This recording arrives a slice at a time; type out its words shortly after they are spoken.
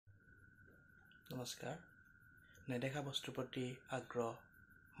নমস্কাৰ নেদেখা বস্তুৰ প্ৰতি আগ্ৰহ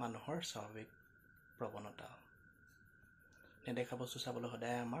মানুহৰ স্বাভাৱিক প্ৰৱণতা নেদেখা বস্তু চাবলৈ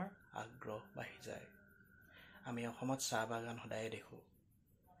সদায় আমাৰ আগ্ৰহ বাঢ়ি যায় আমি অসমত চাহ বাগান সদায় দেখো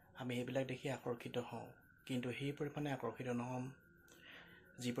আমি এইবিলাক দেখি আকৰ্ষিত হওঁ কিন্তু সেই পৰিমাণে আকৰ্ষিত নহম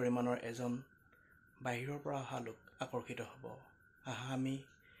যি পৰিমাণৰ এজন বাহিৰৰ পৰা অহা লোক আকৰ্ষিত হ'ব আমি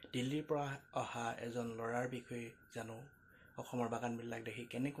দিল্লীৰ পৰা অহা এজন ল'ৰাৰ বিষয়ে জানো অসমৰ বাগানবিলাক দেখি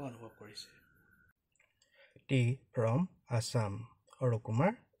কেনেকুৱা অনুভৱ কৰিছে T from Assam,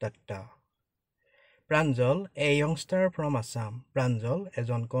 Orokumar Datta. Pranjal, a youngster from Assam. Pranjal,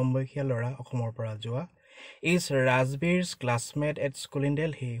 ejon komboikhia lora Okhomor pora joa, is Rajbir's classmate at school in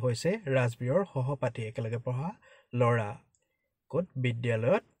Delhi. Hoise Rajbiror hohopati ekelage poha lora. Kot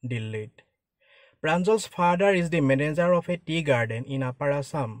Bidyalayot Dillit. Pranjal's father is the manager of a tea garden in Upper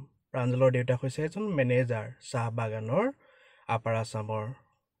Assam. Pranjalor deuta hoise ejon manager Sah Baganor Upper Assamor.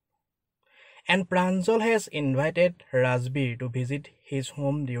 And Pranjal has invited Rajbir to visit his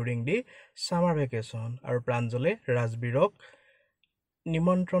home during the summer vacation. Aru Pranjale Rajbirok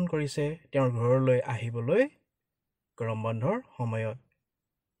nimantron korise তেওঁৰ ঘৰলৈ আহিবলৈ গৰম বন্ধৰ সময়ত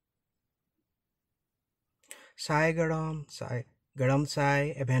garam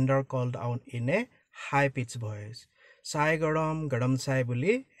sai a vendor called out in a high pitched voice sai garam sai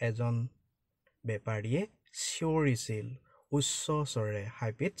বুলি এজন বেপাৰীয়ে চিঞৰিছিল উচ্চ স্বৰে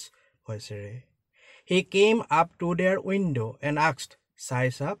high pitched voice. He came up to their window and asked,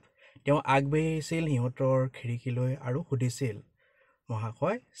 "Size up." তেওঁ আগবাঢ়িছিল সিহঁতৰ খিৰিকীলৈ আৰু সুধিছিল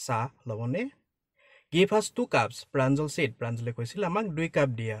মহাশয় চাহ লবনে Give us 2 cups. Pranjal said. Pranjale কৈছিল আমাক 2 কাপ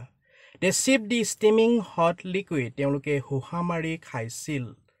দিয়া They sipped the steaming hot liquid. তেওঁলোকে হুহা মাৰি খাইছিল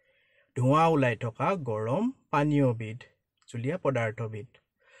ধোঁৱা ওলাই থকা গৰম পানীয়বিধ জুলীয়া পদাৰ্থবিধ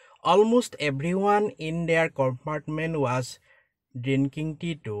Almost everyone in their compartment was drinking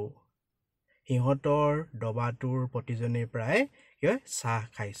tea too. সিহঁতৰ ডবাটোৰ প্ৰতিজনে প্ৰায় চাহ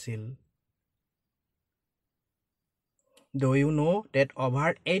খাইছিল Do you know that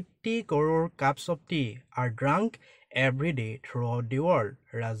over 80 crore cups of tea are drunk every day throughout the world?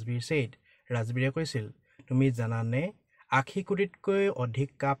 Rajbir said. Rajbire কৈছিল তুমি জানানে 80 কোটিতকৈ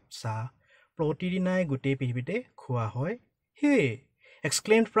অধিক কাপ চাহ প্ৰতিদিনাই গোটেই পৃথিৱীতে খোৱা হয় Hey,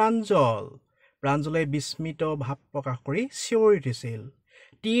 exclaimed Pranjal. Pranjale বিস্মিত ভাৱ প্ৰকাশ কৰি চিঞৰি উঠিছিল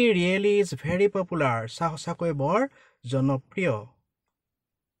Tea really is very popular. Sahosakoi bor jonopriyo.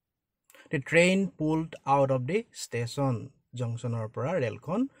 The train pulled out of the station. Junctionor pora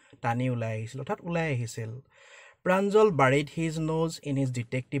railkhon tani ulai ahisil othat ulai ahisil. Pranjal buried his nose in his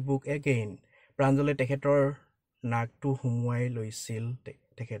detective book again. Pranjale tekhetor naktu humuai loisil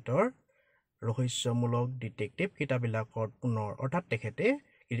tekhetor rohissomulok detective kitabilakot punor othat tekhete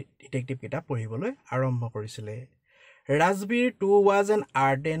detective kitab poriboloi arambho korisile. Rajbir too was an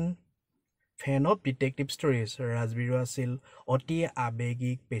ardent fan of detective stories. Rajbir asil oti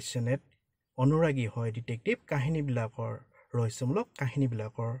abegik passionate onuragi hoy detective kahini bilakor rohissomulok kahini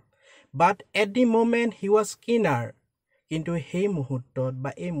bilakor But at the moment he was keener kintu hei muhurtot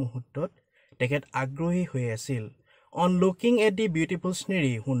ba ei muhurtot tekhet agrohi hoy asil on looking at the beautiful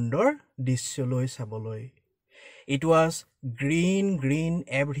scenery hundor dishyoloi saboloi It was green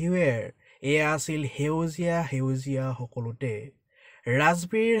everywhere Easil heuzia hokolute.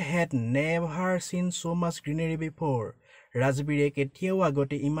 Rajbir had never seen so much greenery before. Rajbire ketiao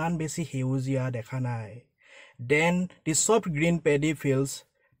agote iman besi heuzia dekha nai. Then the soft green paddy fields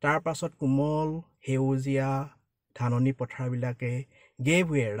tar pasot kumol heuzia dhanoni pothar bilake gave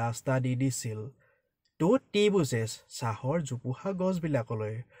way rasta di disil to tea bushes sahor jupuha gos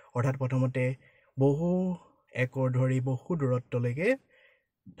bilakole orthat prothomote bohu ekor dhori bohu durottolege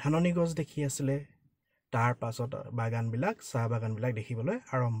ধাননি গছ দেখি আছিল তাৰ পাছত বাগান বিলাক চাহ বাগান বিলাক দেখিবলৈ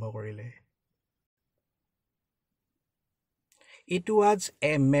আৰম্ভ কৰিলে It was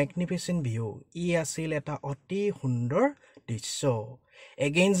a magnificent view ই আছিল এটা অতি সুন্দৰ দৃশ্য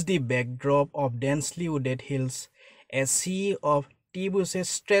Against the backdrop of densely wooded hills a sea of tea bushes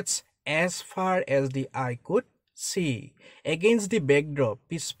stretched as far as the eye could see Against the backdrop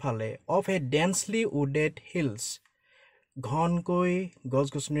পিছফালে of a densely wooded hills ঘনকৈ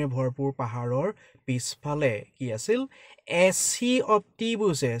গছ-গছনিৰে ভৰপুৰ পাহাৰৰ পিছফালে কি আছিল A sea of tea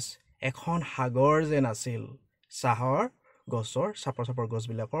bushes এখন সাগৰ যেন আছিল চাহৰ গছৰ চাপৰ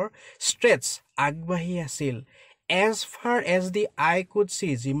গছবিলাকৰ stretch আগবাঢ়ি আছিল as far as the eye could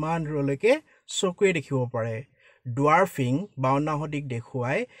see যিমান দূৰলৈকে চকুৱে দেখিব পাৰে dwarfing 52 দিশ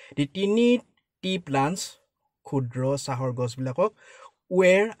দেখুৱাই the tiny tea plants ক্ষুদ্ৰ চাহৰ গছবিলাকক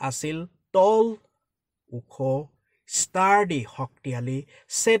where আছিল tall ওখ sturdy শক্তিশালী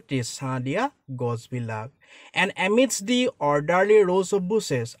চেট্ৰিছ ছাঁ দিয়া গছবিলাক and amidst the orderly rows of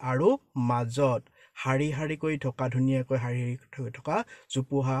bushes আৰু মাজত শাৰী শাৰীকৈ থকা ধুনীয়াকৈ শাৰী শাৰী থকা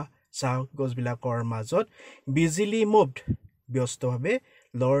জোপোহা চাহ গছবিলাকৰ মাজত বিজিলি মুভড ব্যস্তভাৱে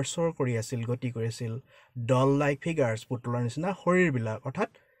লৰচৰ কৰি আছিল গতি কৰিছিল ডল লাইক ফিগাৰ্ছ পুতলাৰ নিচিনা শৰীৰবিলাক অৰ্থাৎ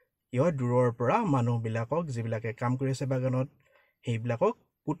ইহঁত দূৰৰ পৰা মানুহবিলাকক যিবিলাকে কাম কৰি আছে বাগানত সেইবিলাকক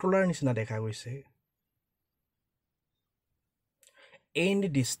পুতলাৰ নিচিনা দেখা গৈছে In the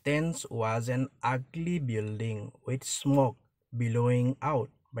distance was an ugly building with smoke billowing out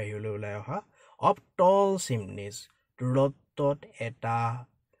বাহিৰলৈ ওলাই অহা of tall chimneys দূৰত্বত এটা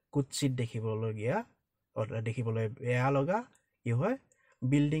কুৎসিত দেখিবলৈ বেয়া লগা কি হয়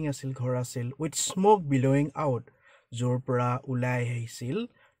বিল্ডিং আছিল ঘৰ আছিল with smoke billowing out য'ৰ পৰা ওলাই আহিছিল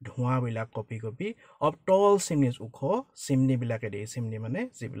ধোঁৱাবিলাক copy copy of tall chimneys ওখ চিমনিবিলাকেদি চিমনি মানে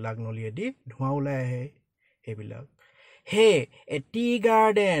যিবিলাক নলীয়েদি ধোঁৱা ওলাই আহে সেইবিলাক Hey, a tea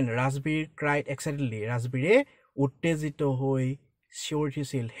garden, Raspberry cried excitedly. Raspberry উত্তেজিত হৈ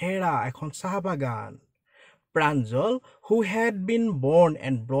চিঞৰিছিল হেৰা এখন চাহ বাগান Pranjal, who had been born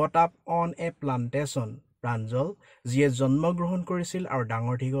and brought up on a plantation. Pranjal, যিয়ে জন্মগ্ৰহণ কৰিছিল আৰু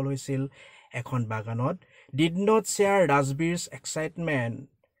ডাঙৰ দীঘল হৈছিল এখন বাগানত, did not share Raspberry's excitement.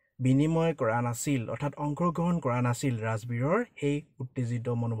 বিনিময় কৰা নাছিল অৰ্থাৎ অংশগ্ৰহণ কৰা নাছিল ৰাজবীৰৰ সেই উত্তেজিত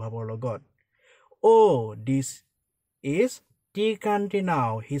মনোভাৱৰ লগত Oh, this is tea country now,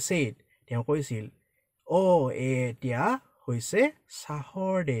 he said. তেওঁ কৈছিল এতিয়া হৈছে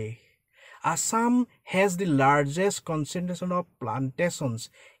চাহৰ দেশ Assam has the largest concentration of plantations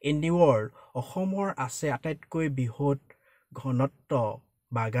in the world. অসমৰ আছে আটাইতকৈ বৃহৎ ঘনত্ব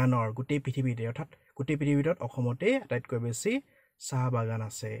বাগানৰ গোটেই পৃথিৱীতে অৰ্থাৎ গোটেই পৃথিৱীত অসমতে আটাইতকৈ বেছি চাহ বাগান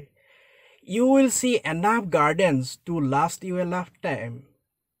আছে You will see enough gardens to last you a lifetime.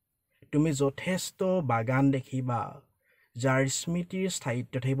 তুমি যথেষ্ট বাগান দেখিবা যাৰ স্মৃতিৰ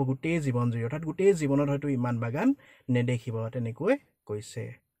স্থায়িত্ব থাকিব গোটেই জীৱন জুৰি অৰ্থাৎ গোটেই জীৱনত হয়তো ইমান বাগান নেদেখিব তেনেকৈ কৈছে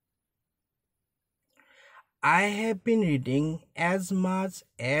I have been reading as much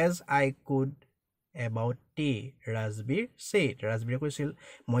as I could about tea, Raspberry said. Raspberry কৈছিল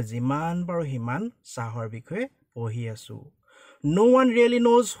মই যিমান পাৰো সিমান চাহৰ বিষয়ে পঢ়ি আছো No one really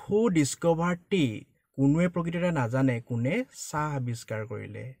knows who discovered tea. কোনোৱে প্ৰকৃততে নাজানে কোনে চাহ আৱিষ্কাৰ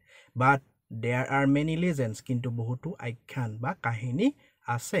কৰিলে But there are many legends কিন্তু বহুতো আখ্যান বা কাহিনী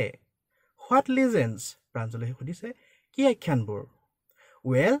আছে What legends? প্ৰাঞ্জলে সুধিছে কি আখ্যানবোৰ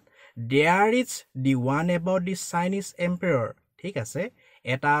Well, there is the one about the Chinese emperor. ঠিক আছে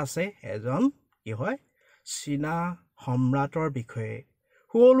এটা আছে এজন কি হয় চীনা সম্ৰাটৰ বিষয়ে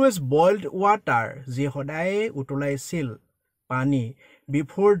Who always boiled water যি সদায় উতলাইছিল পানী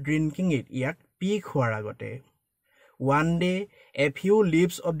before drinking it ইয়াক পি খোৱাৰ আগতে One day, a few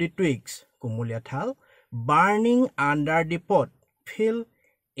leaves of the twigs, কুমলীয়া ঠাল, burning under the pot, fell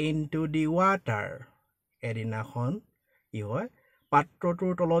into the water. এদিনাখন কি হয়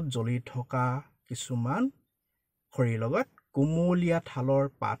পাত্ৰটোৰ তলত জ্বলি থকা কিছুমান খৰিৰ লগত কুমলীয়া ঠালৰ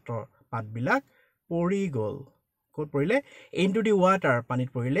পাতবিলাক পৰি গ'ল ক'ত পৰিলে into the water পানীত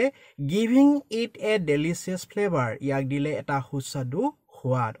পৰিলে giving it a delicious flavor ইয়াক দিলে এটা সুস্বাদু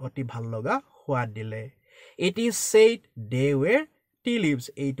সোৱাদ অতি ভাল লগা সোৱাদ দিলে It is said they were tea leaves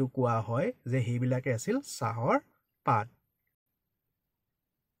এইটো কোৱা হয় যে সেইবিলাকে আছিল চাহৰ পাত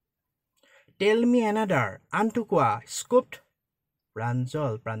Tell me another আনটো কোৱা scooped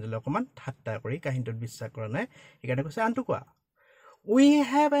প্ৰাঞ্জল অকমান ঠাট্টা কৰি কাহিনীটোত বিশ্বাস কৰা নাই সেইকাৰণে কৈছে আনটো কোৱা We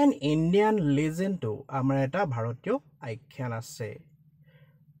have an Indian legend too আমাৰ এটা ভাৰতীয় আখ্যান আছে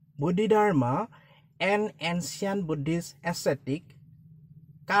Bodhidharma an ancient Buddhist ascetic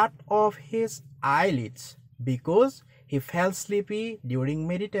cut off his eyelids because he felt sleepy during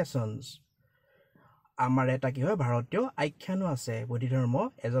meditations. আমাৰ এটা কি হয় ভাৰতীয় আখ্যানো আছে বোধিধৰ্ম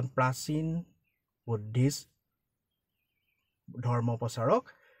এজন প্ৰাচীন বুদ্ধিষ্ট ধৰ্ম প্ৰচাৰক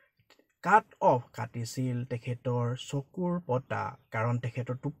কাট অফ কাটিছিল তেখেতৰ চকুৰ পতা কাৰণ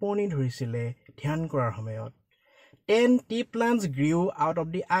তেখেতৰ টোপনি ধৰিছিলে ধ্যান কৰাৰ সময়ত 10 tea plants grew out of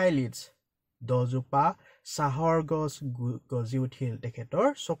the eyelids 10 জোপা চাহৰ গছ গজি উঠিল তেখেতৰ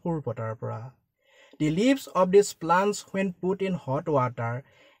চকুৰ পতাৰ পৰা The leaves of these plants when put in hot water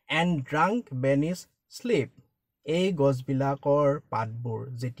and drunk banish sleep. এই গছবিলাকৰ পাতবোৰ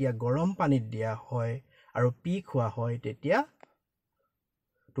যেতিয়া গৰম পানীত দিয়া হয় আৰু পি খোৱা হয় তেতিয়া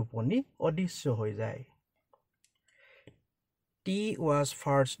টোপনি অদৃশ্য হৈ যায় Tea was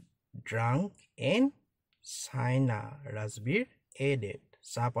first drunk in China, Raspberry added.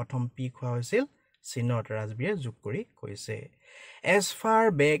 চাহ প্ৰথম পি খোৱা হৈছিল চীনত ৰাজবীৰে যোগ কৰি কৈছে As far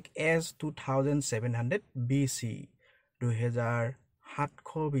back as 2700 BC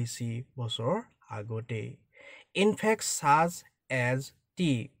 2700 BC বছৰ আগতে In fact, such as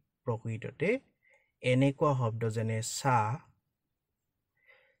tea, প্ৰকৃততে এনেকুৱা শব্দ যেনে চাহ,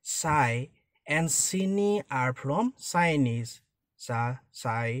 chai, and chini are from Chinese. চাহ,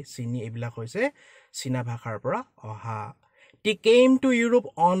 chai, chini এইবিলাক হৈছে চীনা ভাষাৰ পৰা অহা. They came to Europe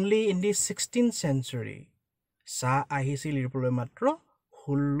only in the 16th century. চাহ আহিছিল ইউৰোপলৈ মাত্ৰ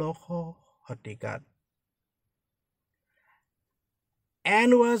 1600 শতিকাত.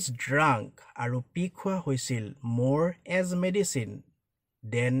 And was drunk আৰু পি খোৱা হৈছিল more as medicine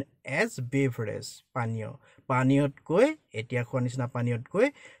than as beverage. পানীয়তকৈ এতিয়া খোৱা নিচিনা পানীয়তকৈ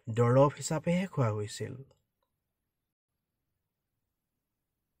দৰৱ হিচাপেহে খোৱা হৈছিল.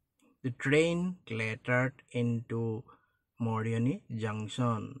 The train clattered into Moriani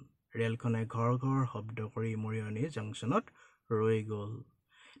Junction. ৰেলখনে ঘৰ ঘৰ শব্দ কৰি Moriani Junctionত ৰৈ গ'ল.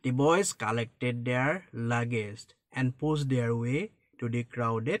 The boys collected their luggage and pushed their way to the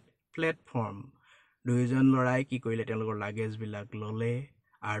crowded platform. দুইজন ল'ৰাই কি কৰিলে তেওঁলোকৰ লাগেজবিলাক ল'লে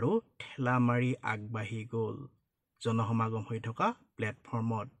আৰু ঠেলা মাৰি আগবাঢ়ি গ'ল জনসমাগম হৈ থকা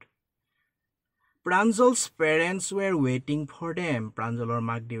প্লেটফৰ্মত. Pranjal's parents were waiting for them. প্ৰাঞ্জলৰ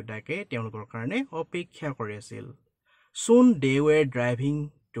মাক দেউতাকে তেওঁলোকৰ কাৰণে অপেক্ষা কৰি আছিল. Soon they were driving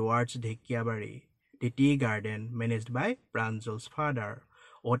towards Dhekiabari, the tea garden managed by Pranjal's father.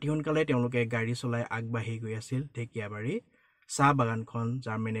 অতি সোনকালে তেওঁলোকে গাড়ী চলাই আগবাঢ়ি গৈ আছিল ঢেকিয়াবাৰী চাহ বাগানখন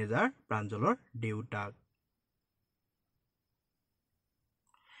যাৰ মেনেজাৰ প্ৰাঞ্জলৰ দেউতাক.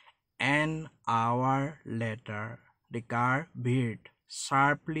 An hour later, the car veered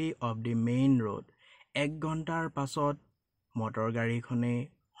sharply off the main road. 1 ঘণ্টাৰ পাছত মটৰ গাড়ীখনে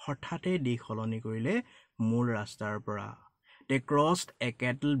হঠাতে দিশ সলনি কৰিলে মূল ৰাস্তাৰ পৰা. They crossed a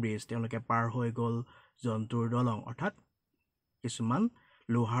cattle bridge. তেওঁলোকে পাৰ হৈ গ'ল জন্তুৰ দলং অৰ্থাৎ কিছুমান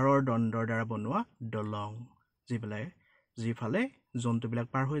লোহাৰৰ দণ্ডৰ দ্বাৰা বনোৱা দলং যিফালে জন্তুবিলাক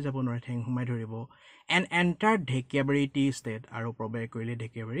পাৰ হৈ যাব নোৱাৰে ঠেং সোমাই ধৰিব. And entered ঢেকিয়াবাৰী tea estate আৰু প্ৰৱেশ কৰিলে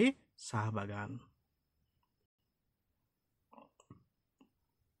ঢেকিয়াবাৰী চাহ বাগান.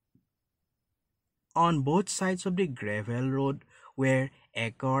 On both sides of the gravel road were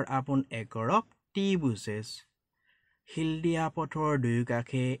acre upon acre of tea bushes. হিলদিয়া পথৰ দুয়ো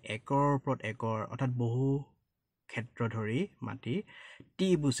কাষে একৰ ওপৰত একৰ অৰ্থাৎ বহু ক্ষেত্ৰ ধৰি মাটি টি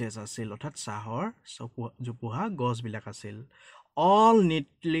বুচেছ আছিল অৰ্থাৎ চাহৰ জোপোহা গছবিলাক আছিল. All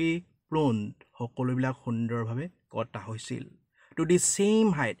neatly pruned, সকলোবিলাক সুন্দৰভাৱে কটা হৈছিল. To the same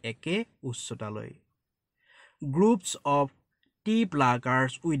height, একে উচ্চতালৈ. Groups of tea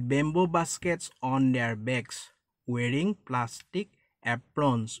pluckers with bamboo baskets on their backs, wearing plastic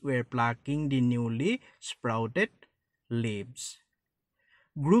aprons, were plucking the newly sprouted leaves.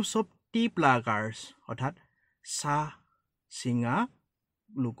 Groups of tea pluckers, অৰ্থাৎ চাহ চিঙা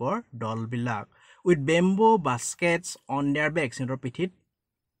লোকৰ দলবিলাক with bamboo baskets on their backs, সিহঁতৰ পিঠিত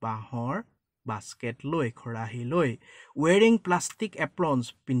বাঁহৰ basket লৈ খৰাহী লৈ wearing plastic aprons,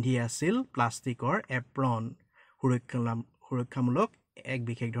 পিন্ধি আছিল প্লাষ্টিকৰ এপ্ৰন সুৰক্ষামূলক এক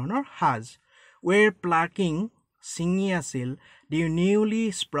বিশেষ ধৰণৰ সাজ. were plucking, ছিঙি আছিল the newly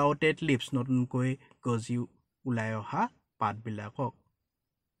sprouted leaves, নতুনকৈ গজি ওলাই অহা পাতবিলাকক.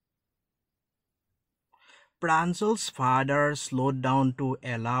 Pranjal's father slowed down to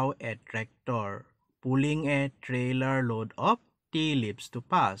allow a tractor pulling a trailer load of tea leaves to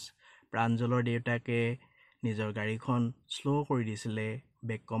pass. প্ৰাঞ্জলৰ দেউতাকে নিজৰ গাড়ীখন শ্ল' কৰি দিছিলে,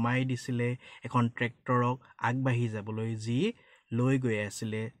 বেগ কমাই দিছিলে এখন ট্ৰেক্টৰক আগবাঢ়ি যাবলৈ যি লৈ গৈ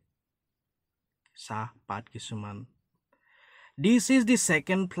আছিলে চাহ পাত কিছুমান. This is the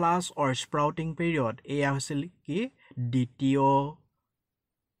second flush or sprouting period. এয়া হৈছিল কি দ্বিতীয়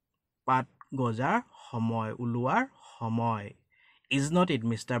পাত গজাৰ সময় ওলোৱাৰ সময়. Is not it,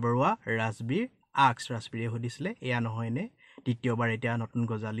 Mr. Barua? Rajbir asked. ৰাজবীৰে সুধিছিলে এয়া নহয়নে দ্বিতীয়বাৰ এতিয়া নতুন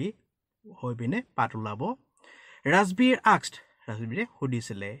গজালি হৈ পিনে পাত ওলাব. ৰাজবীৰ asked. ৰাজবীৰে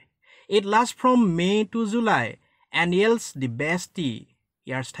সুধিছিলে. It lasts from May to July and yields the best tea.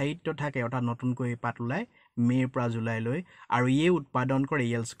 ইয়াৰ স্থায়িত্ব থাকে অৰ্থাৎ নতুনকৈ পাত ওলাই মে'ৰ পৰা জুলাইলৈ আৰু ইয়ে উৎপাদন কৰে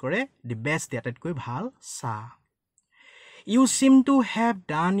ইয়েলছ কৰে the best tea, আটাইতকৈ ভাল চাহ. You seem to have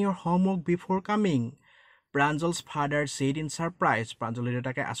done your homework before coming, Pranjal's father said in surprise. প্ৰাঞ্জলৰ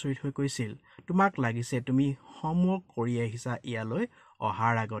দেউতাকে আচৰিত হৈ কৈছিল তোমাক লাগিছে তুমি হোমৱৰ্ক কৰি আহিছা ইয়ালৈ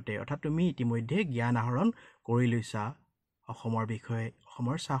অহাৰ আগতে অৰ্থাৎ তুমি ইতিমধ্যে জ্ঞান আহৰণ কৰি লৈছা অসমৰ বিষয়ে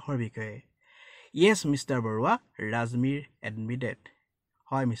অসমৰ চাহৰ বিষয়ে. Yes, Mr. Barua, Rajbir admitted.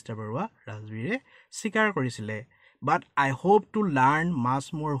 হয় মিষ্টাৰ বৰুৱা ৰাজবীৰে স্বীকাৰ কৰিছিলে. But I hope to learn much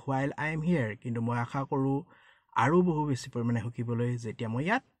more while I am here. কিন্তু মই আশা কৰোঁ আৰু বহু বেছি পৰিমাণে শিকিবলৈ যেতিয়া মই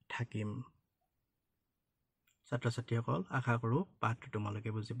ইয়াত থাকিম. ছাত্ৰ ছাত্ৰীসকল আশা কৰোঁ পাঠটো তোমালোকে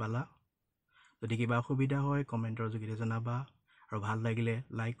বুজি পালা. যদি কিবা অসুবিধা হয় কমেণ্টৰ যোগেদি জনাবা আৰু ভাল লাগিলে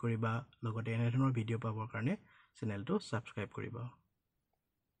লাইক কৰিবা লগতে এনেধৰণৰ ভিডিঅ' পাবৰ কাৰণে চেনেলটো ছাবস্ক্ৰাইব কৰিব